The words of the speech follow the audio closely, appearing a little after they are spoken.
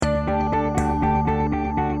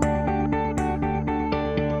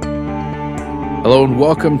Hello and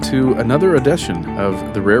welcome to another edition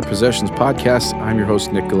of the Rare Possessions Podcast. I'm your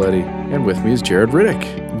host, Nick Galletti, and with me is Jared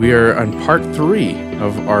Riddick. We are on part 3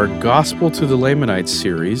 of our Gospel to the Lamanites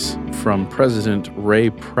series from President Ray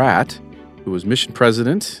Pratt, who was mission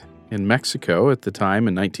president in Mexico at the time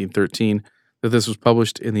in 1913, that this was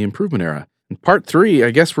published in the Improvement Era. In part 3, I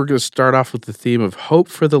guess we're going to start off with the theme of hope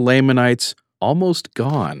for the Lamanites almost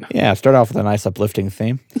gone. Yeah, start off with a nice uplifting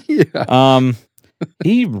theme. Yeah.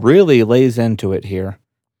 He really lays into it here.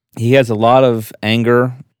 He has a lot of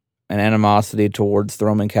anger and animosity towards the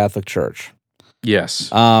Roman Catholic Church.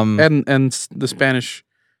 Yes. And the Spanish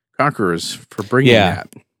conquerors for bringing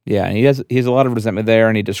that. Yeah, and he has a lot of resentment there,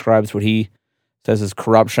 and he describes what he says is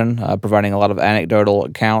corruption, providing a lot of anecdotal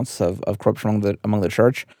accounts of corruption among the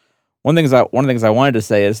church. One of the things I wanted to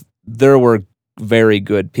say is there were very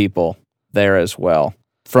good people there as well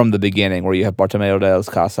from the beginning, where you have Bartolomeo de las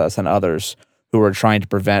Casas and others who were trying to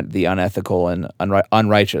prevent the unethical and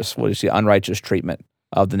unrighteous treatment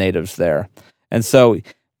of the natives there. And so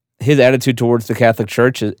his attitude towards the Catholic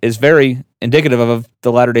Church is very indicative of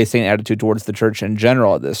the Latter-day Saint attitude towards the Church in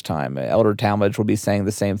general at this time. Elder Talmage will be saying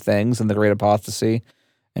the same things in The Great Apostasy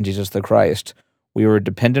and Jesus the Christ. We were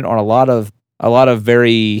dependent on a lot of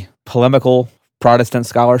very polemical Protestant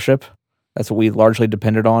scholarship. That's what we largely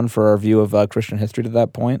depended on for our view of Christian history to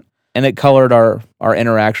that point. And it colored our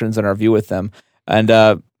interactions and our view with them.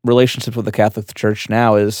 And relationships with the Catholic Church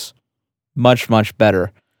now is much, much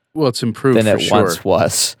better. Well, it's improved than it once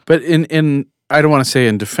was. But in I don't want to say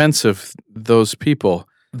in defense of those people,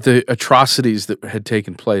 the atrocities that had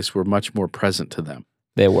taken place were much more present to them.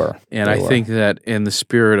 They were. And I think that in the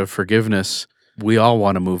spirit of forgiveness, we all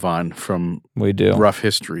want to move on from rough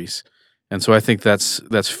histories. And so I think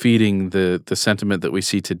that's feeding the sentiment that we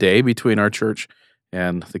see today between our church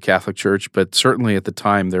and the Catholic Church. But certainly at the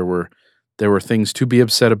time there were things to be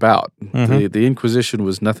upset about. Mm-hmm. The Inquisition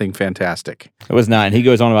was nothing fantastic. It was not. And he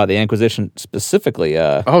goes on about the Inquisition specifically.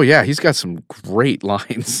 Oh yeah, he's got some great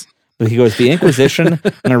lines. But he goes, the Inquisition,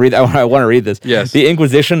 I want to read this. Yes. The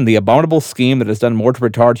Inquisition, the abominable scheme that has done more to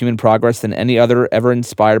retard human progress than any other ever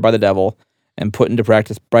inspired by the devil and put into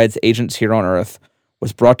practice by its agents here on earth,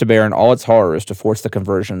 was brought to bear in all its horrors to force the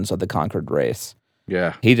conversions of the conquered race.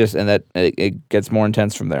 Yeah. It gets more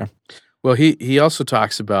intense from there. Well, he also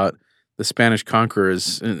talks about the Spanish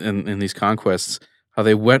conquerors in these conquests, how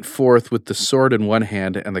they went forth with the sword in one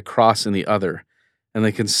hand and the cross in the other, and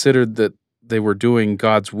they considered that they were doing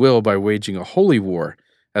God's will by waging a holy war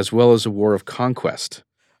as well as a war of conquest.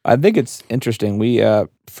 I think it's interesting. We,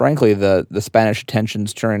 frankly, the Spanish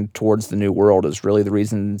attentions turned towards the New World is really the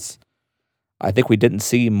reasons I think we didn't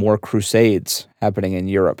see more crusades happening in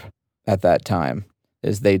Europe at that time,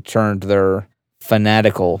 is they turned their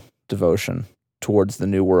fanatical devotion towards the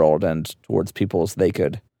New World and towards peoples they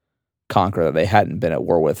could conquer that they hadn't been at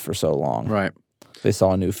war with for so long. Right. They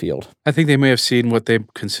saw a new field. I think they may have seen what they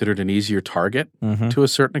considered an easier target to a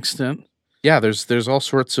certain extent. Yeah, there's all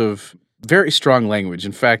sorts of very strong language.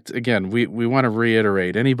 In fact, again, we want to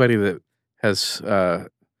reiterate, anybody that has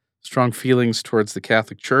strong feelings towards the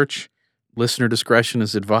Catholic Church, listener discretion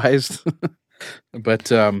is advised.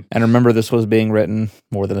 But and remember, this was being written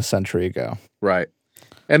more than a century ago. Right.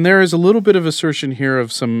 And there is a little bit of assertion here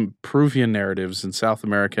of some Peruvian narratives in South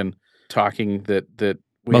American talking that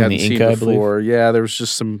we hadn't seen before. Yeah, there was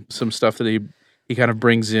just some stuff that he kind of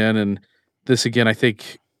brings in, and this again I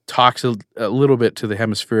think talks a little bit to the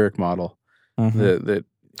hemispheric model that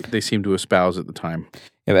they seem to espouse at the time.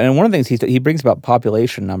 Yeah, and one of the things he brings about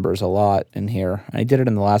population numbers a lot in here, and he did it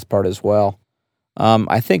in the last part as well.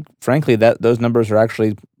 I think, frankly, that those numbers are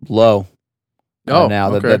actually low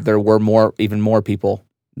now. Okay. That there were even more people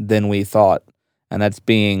than we thought, and that's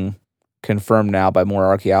being confirmed now by more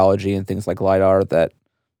archaeology and things like LIDAR, that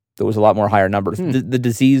there was a lot more higher numbers. The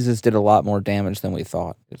diseases did a lot more damage than we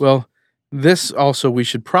thought. Well, this also, we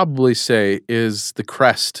should probably say, is the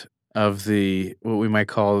crest of what we might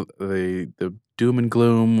call the doom and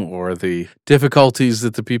gloom or the difficulties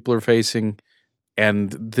that the people are facing.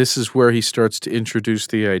 And this is where he starts to introduce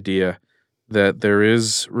the idea that there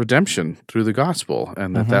is redemption through the gospel,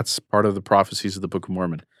 and that's part of the prophecies of the Book of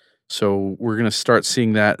Mormon. So we're going to start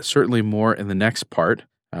seeing that certainly more in the next part.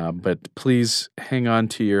 But please hang on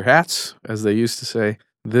to your hats, as they used to say.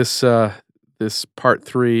 This part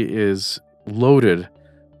 3 is loaded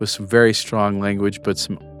with some very strong language, but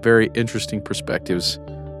some very interesting perspectives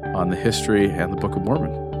on the history and the Book of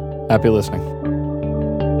Mormon. Happy listening.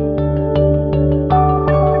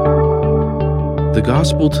 The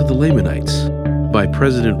Gospel to the Lamanites by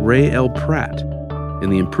President Ray L. Pratt in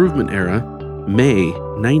the Improvement Era, May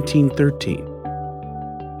 1913.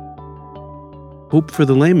 hope for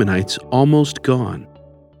the Lamanites almost gone.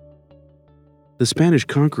 The Spanish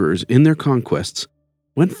conquerors, in their conquests,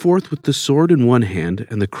 went forth with the sword in one hand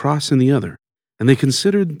and the cross in the other, and they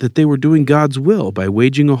considered that they were doing God's will by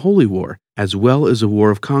waging a holy war as well as a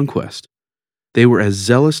war of conquest. They were as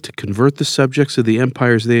zealous to convert the subjects of the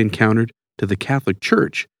empires they encountered to the Catholic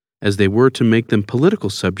Church as they were to make them political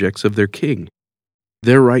subjects of their king.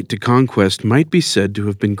 Their right to conquest might be said to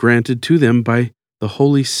have been granted to them by the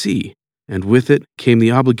Holy See, and with it came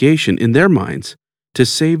the obligation in their minds to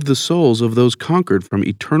save the souls of those conquered from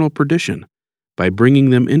eternal perdition by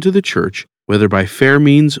bringing them into the Church, whether by fair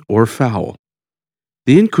means or foul.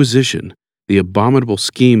 The Inquisition, the abominable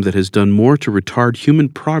scheme that has done more to retard human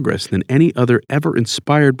progress than any other ever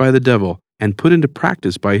inspired by the devil and put into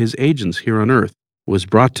practice by his agents here on earth, was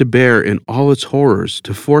brought to bear in all its horrors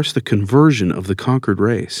to force the conversion of the conquered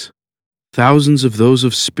race. Thousands of those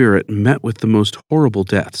of spirit met with the most horrible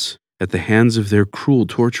deaths at the hands of their cruel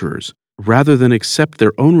torturers, rather than accept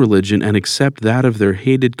their own religion and accept that of their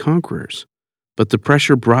hated conquerors. But the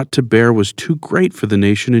pressure brought to bear was too great for the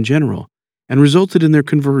nation in general, and resulted in their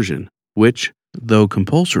conversion, which, though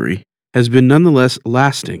compulsory, has been nonetheless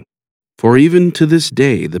lasting. For even to this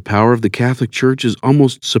day, the power of the Catholic Church is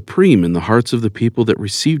almost supreme in the hearts of the people that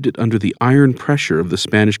received it under the iron pressure of the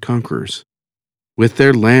Spanish conquerors. With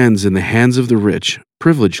their lands in the hands of the rich,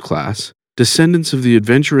 privileged class, descendants of the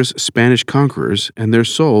adventurous Spanish conquerors, and their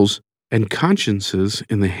souls and consciences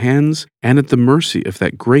in the hands and at the mercy of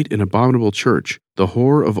that great and abominable Church, the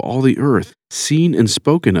horror of all the earth, seen and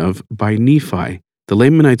spoken of by Nephi, the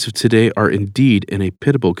Lamanites of today are indeed in a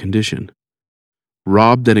pitiable condition.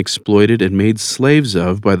 Robbed and exploited and made slaves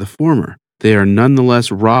of by the former, they are none the less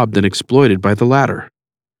robbed and exploited by the latter.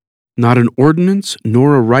 Not an ordinance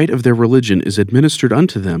nor a rite of their religion is administered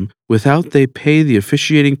unto them without they pay the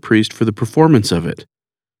officiating priest for the performance of it.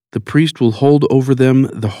 The priest will hold over them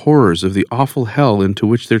the horrors of the awful hell into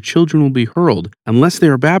which their children will be hurled unless they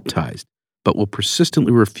are baptized, but will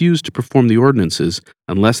persistently refuse to perform the ordinances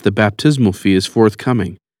unless the baptismal fee is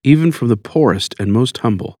forthcoming, even from the poorest and most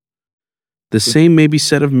humble. The same may be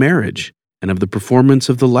said of marriage, and of the performance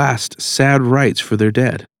of the last sad rites for their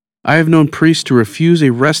dead. I have known priests to refuse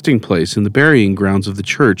a resting place in the burying grounds of the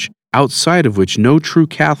church, outside of which no true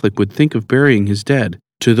Catholic would think of burying his dead,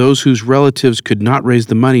 to those whose relatives could not raise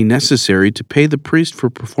the money necessary to pay the priest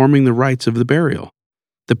for performing the rites of the burial.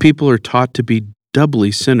 The people are taught to be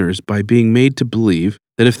doubly sinners by being made to believe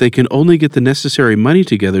that if they can only get the necessary money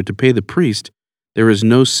together to pay the priest, there is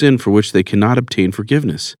no sin for which they cannot obtain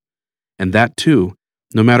forgiveness, and that too,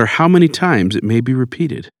 no matter how many times it may be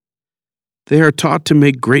repeated. They are taught to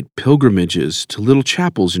make great pilgrimages to little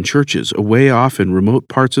chapels and churches away off in remote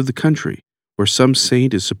parts of the country, where some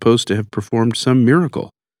saint is supposed to have performed some miracle,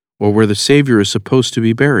 or where the Savior is supposed to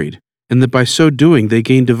be buried, and that by so doing they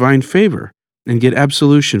gain divine favor and get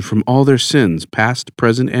absolution from all their sins, past,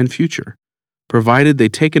 present, and future, provided they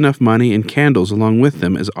take enough money and candles along with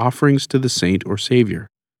them as offerings to the saint or Savior.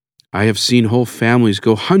 I have seen whole families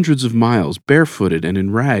go hundreds of miles barefooted and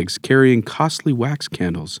in rags carrying costly wax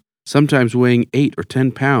candles, sometimes weighing 8 or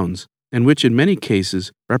 10 pounds, and which in many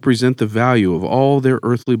cases represent the value of all their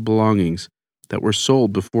earthly belongings that were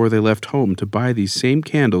sold before they left home to buy these same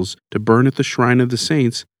candles to burn at the shrine of the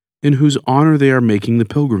saints in whose honor they are making the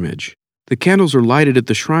pilgrimage. The candles are lighted at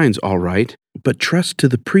the shrines all right, but trust to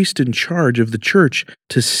the priest in charge of the church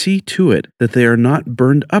to see to it that they are not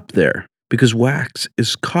burned up there, because wax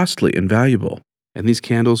is costly and valuable, and these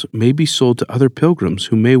candles may be sold to other pilgrims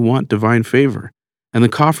who may want divine favor, and the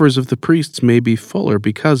coffers of the priests may be fuller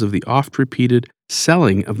because of the oft-repeated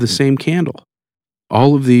selling of the same candle.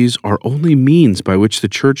 All of these are only means by which the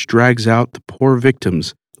church drags out the poor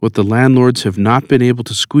victims what the landlords have not been able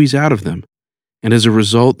to squeeze out of them, and as a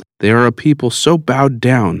result they are a people so bowed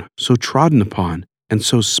down, so trodden upon, and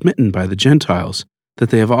so smitten by the Gentiles that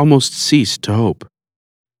they have almost ceased to hope.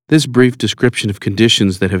 This brief description of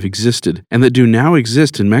conditions that have existed and that do now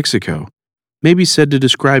exist in Mexico may be said to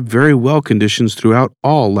describe very well conditions throughout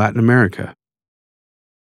all Latin America.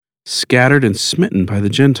 Scattered and smitten by the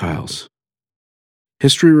Gentiles.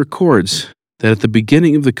 History records that at the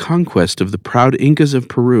beginning of the conquest of the proud Incas of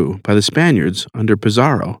Peru by the Spaniards under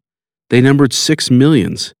Pizarro, they numbered 6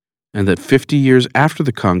 millions, and that 50 years after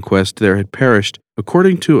the conquest there had perished,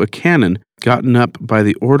 according to a canon gotten up by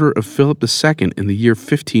the order of Philip II in the year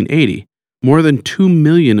 1580, more than 2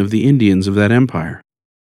 million of the Indians of that empire.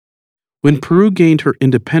 When Peru gained her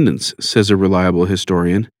independence, says a reliable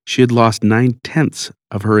historian, she had lost 9/10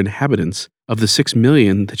 of her inhabitants of the 6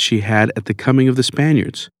 million that she had at the coming of the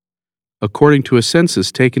Spaniards, according to a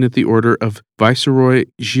census taken at the order of Viceroy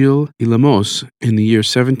Gil y Lemos in the year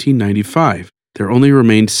 1795, there only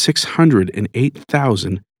remained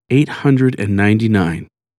 608,899.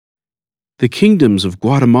 The kingdoms of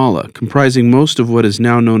Guatemala, comprising most of what is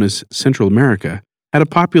now known as Central America, had a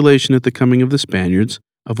population at the coming of the Spaniards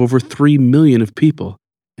of over 3 million of people,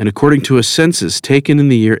 and according to a census taken in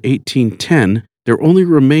the year 1810, there only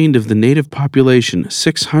remained of the native population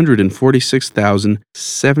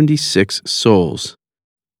 646,076 souls.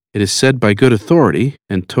 It is said by good authority,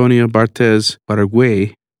 Antonio Barthez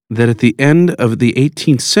Paraguay, that at the end of the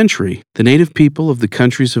 18th century, the native people of the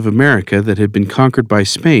countries of America that had been conquered by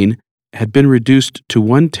Spain had been reduced to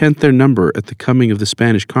 1/10 their number at the coming of the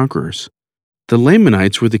Spanish conquerors. The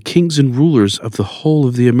Lamanites were the kings and rulers of the whole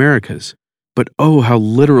of the Americas, but oh, how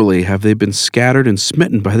literally have they been scattered and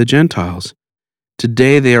smitten by the Gentiles.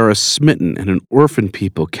 Today they are a smitten and an orphan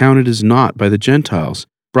people, counted as naught by the Gentiles,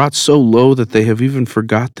 brought so low that they have even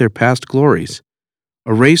forgot their past glories.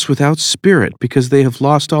 A race without spirit because they have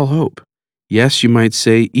lost all hope. Yes, you might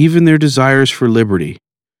say, even their desires for liberty.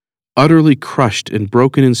 Utterly crushed and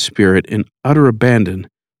broken in spirit, in utter abandon,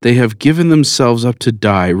 they have given themselves up to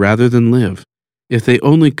die rather than live. If they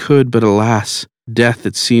only could, but alas, death,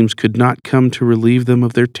 it seems, could not come to relieve them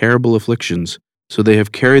of their terrible afflictions, so they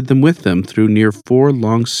have carried them with them through near 4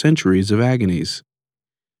 long centuries of agonies.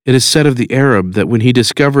 It is said of the Arab that when he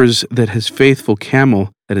discovers that his faithful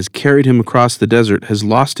camel that has carried him across the desert has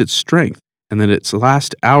lost its strength and that its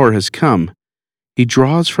last hour has come, he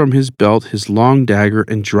draws from his belt his long dagger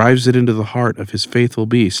and drives it into the heart of his faithful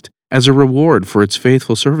beast as a reward for its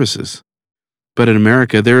faithful services. But in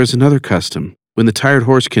America there is another custom. When the tired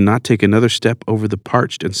horse cannot take another step over the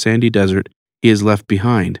parched and sandy desert, he is left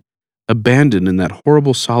behind, abandoned in that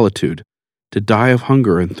horrible solitude, to die of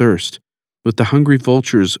hunger and thirst, with the hungry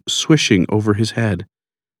vultures swishing over his head,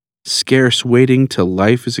 scarce waiting till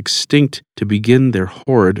life is extinct to begin their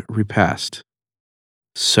horrid repast.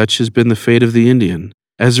 Such has been the fate of the Indian.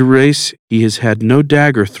 As a race, he has had no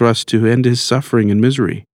dagger thrust to end his suffering and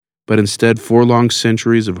misery, but instead 4 long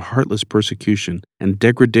centuries of heartless persecution and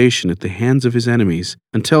degradation at the hands of his enemies,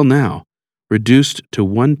 until now, reduced to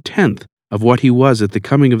 1/10 of what he was at the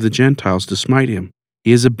coming of the Gentiles to smite him.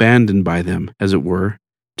 He is abandoned by them, as it were,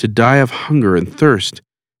 to die of hunger and thirst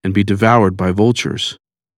and be devoured by vultures.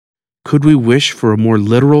 Could we wish for a more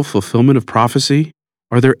literal fulfillment of prophecy?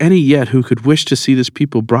 Are there any yet who could wish to see this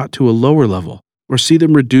people brought to a lower level, or see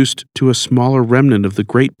them reduced to a smaller remnant of the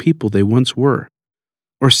great people they once were?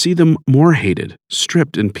 Or see them more hated,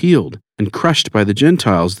 stripped and peeled, and crushed by the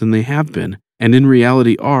Gentiles than they have been, and in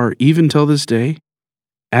reality are, even till this day?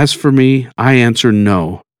 As for me, I answer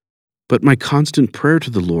no. But my constant prayer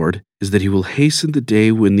to the Lord is that He will hasten the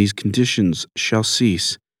day when these conditions shall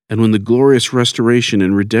cease, and when the glorious restoration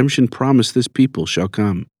and redemption promised this people shall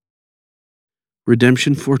come.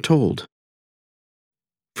 Redemption foretold.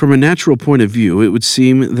 From a natural point of view, it would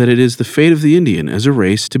seem that it is the fate of the Indian as a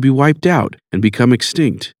race to be wiped out and become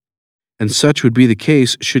extinct, and such would be the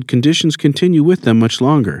case should conditions continue with them much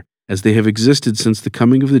longer, as they have existed since the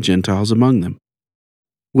coming of the Gentiles among them.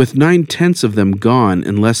 With 9/10 of them gone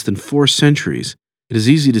in less than 4 centuries, it is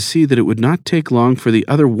easy to see that it would not take long for the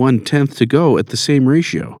other 1/10 to go at the same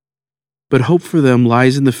ratio. But hope for them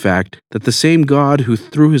lies in the fact that the same God who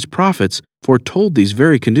through His prophets foretold these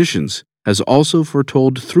very conditions has also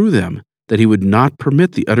foretold through them that He would not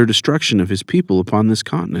permit the utter destruction of His people upon this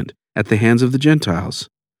continent at the hands of the Gentiles.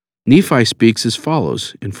 Nephi speaks as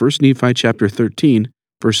follows in 1 Nephi chapter 13,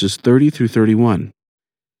 verses 30 through 31.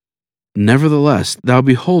 Nevertheless, thou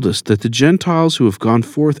beholdest that the Gentiles who have gone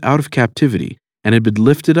forth out of captivity, and had been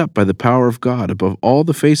lifted up by the power of God above all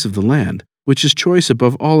the face of the land, which is choice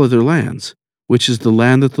above all other lands, which is the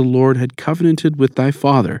land that the Lord had covenanted with thy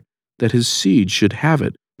father, that his seed should have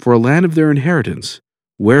it for a land of their inheritance.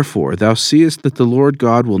 Wherefore thou seest that the Lord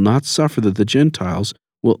God will not suffer that the Gentiles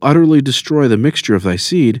will utterly destroy the mixture of thy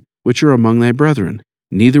seed, which are among thy brethren,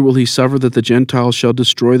 neither will He suffer that the Gentiles shall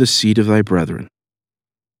destroy the seed of thy brethren.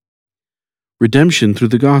 Redemption through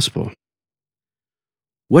the gospel.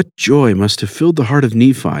 What joy must have filled the heart of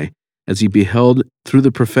Nephi as he beheld through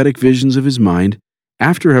the prophetic visions of his mind,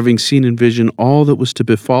 after having seen in vision all that was to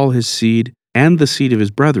befall his seed and the seed of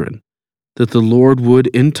his brethren, that the Lord would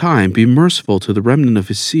in time be merciful to the remnant of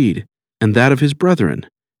his seed and that of his brethren,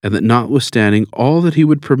 and that notwithstanding all that He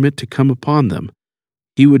would permit to come upon them,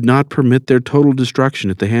 He would not permit their total destruction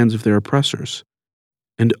at the hands of their oppressors.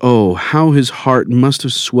 And oh, how his heart must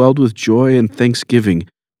have swelled with joy and thanksgiving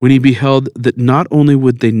when he beheld that not only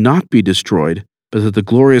would they not be destroyed, but that the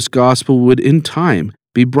glorious gospel would in time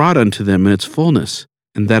be brought unto them in its fullness,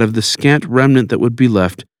 and that of the scant remnant that would be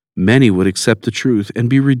left, many would accept the truth and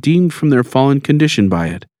be redeemed from their fallen condition by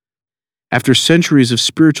it. after centuries of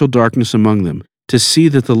spiritual darkness among them, to see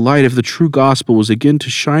that the light of the true gospel was again to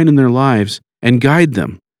shine in their lives and guide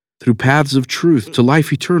them through paths of truth to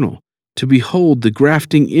life eternal, to behold the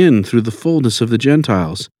grafting in through the fullness of the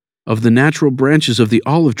Gentiles, of the natural branches of the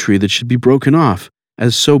olive tree that should be broken off,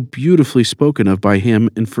 as so beautifully spoken of by him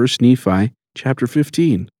in 1 Nephi chapter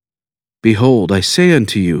 15. Behold, I say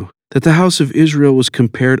unto you, that the house of Israel was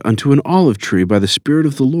compared unto an olive tree by the Spirit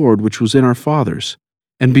of the Lord which was in our fathers.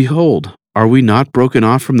 And behold, are we not broken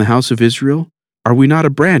off from the house of Israel? Are we not a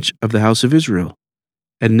branch of the house of Israel?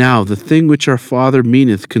 And now the thing which our Father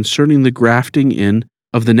meaneth concerning the grafting in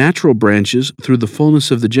of the natural branches through the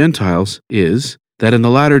fullness of the Gentiles is, that in the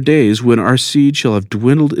latter days, when our seed shall have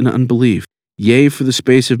dwindled in unbelief, yea, for the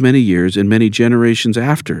space of many years and many generations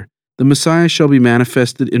after, the Messiah shall be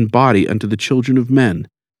manifested in body unto the children of men.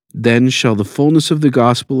 Then shall the fullness of the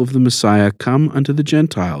gospel of the Messiah come unto the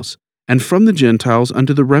Gentiles, and from the Gentiles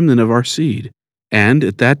unto the remnant of our seed. And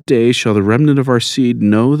at that day shall the remnant of our seed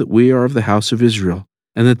know that we are of the house of Israel,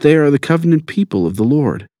 and that they are the covenant people of the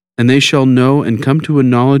Lord. And they shall know and come to a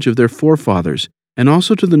knowledge of their forefathers, and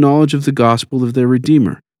also to the knowledge of the gospel of their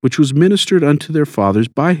Redeemer, which was ministered unto their fathers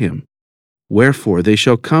by him. Wherefore they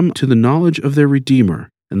shall come to the knowledge of their Redeemer,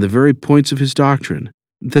 and the very points of his doctrine,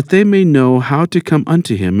 that they may know how to come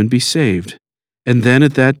unto him and be saved. And then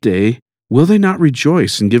at that day will they not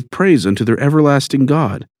rejoice and give praise unto their everlasting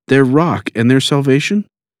God, their rock and their salvation?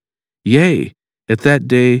 Yea, at that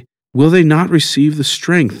day will they not receive the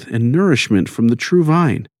strength and nourishment from the true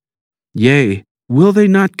vine? Yea, will they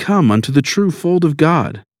not come unto the true fold of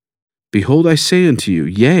God? Behold, I say unto you,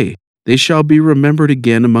 yea, they shall be remembered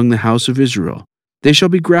again among the house of Israel. They shall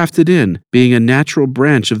be grafted in, being a natural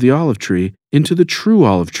branch of the olive tree, into the true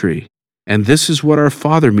olive tree. And this is what our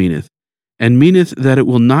Father meaneth, and meaneth that it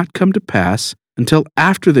will not come to pass until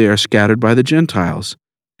after they are scattered by the Gentiles.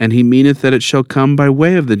 And he meaneth that it shall come by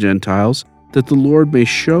way of the Gentiles, that the Lord may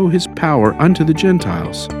show his power unto the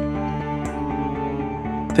Gentiles.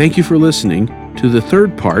 Thank you for listening to the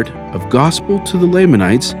third part of Gospel to the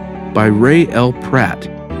Lamanites by Ray L. Pratt,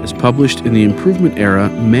 as published in the Improvement Era,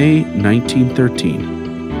 May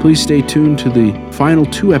 1913. Please stay tuned to the final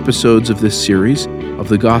 2 episodes of this series of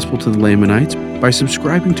the Gospel to the Lamanites by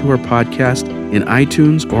subscribing to our podcast in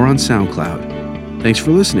iTunes or on SoundCloud. Thanks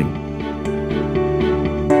for listening.